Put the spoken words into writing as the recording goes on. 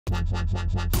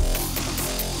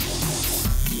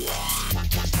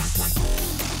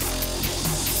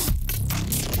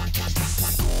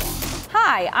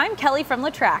Hi, I'm Kelly from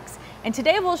LaTrax, and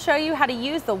today we'll show you how to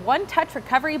use the one-touch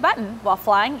recovery button while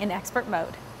flying in expert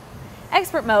mode.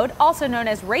 Expert mode, also known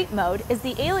as rate mode, is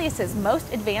the Alias's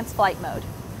most advanced flight mode.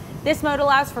 This mode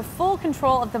allows for full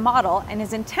control of the model and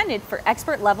is intended for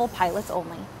expert level pilots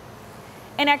only.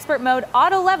 In expert mode,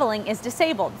 auto leveling is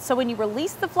disabled, so when you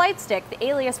release the flight stick, the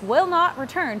Alias will not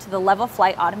return to the level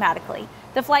flight automatically.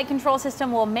 The flight control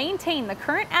system will maintain the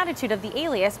current attitude of the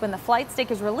Alias when the flight stick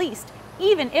is released,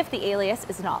 even if the Alias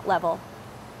is not level.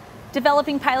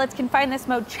 Developing pilots can find this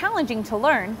mode challenging to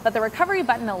learn, but the recovery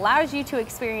button allows you to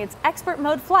experience expert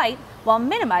mode flight while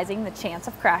minimizing the chance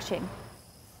of crashing.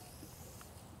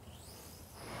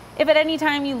 If at any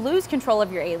time you lose control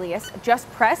of your Alias, just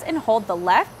press and hold the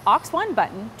left aux1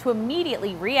 button to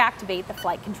immediately reactivate the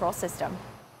flight control system.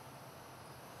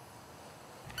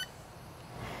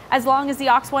 As long as the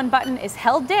aux1 button is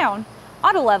held down,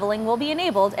 auto leveling will be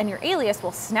enabled and your Alias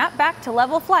will snap back to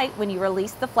level flight when you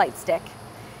release the flight stick.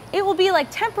 It will be like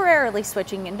temporarily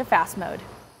switching into fast mode.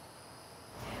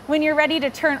 When you're ready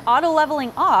to turn auto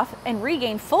leveling off and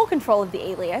regain full control of the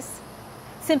Alias,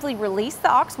 simply release the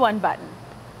aux1 button.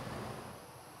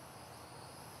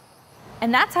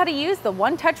 And that's how to use the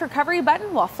one-touch recovery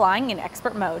button while flying in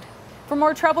expert mode. For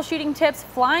more troubleshooting tips,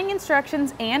 flying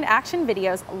instructions, and action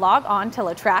videos, log on to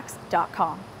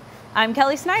LaTrax.com. I'm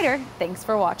Kelly Snyder. Thanks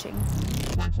for watching.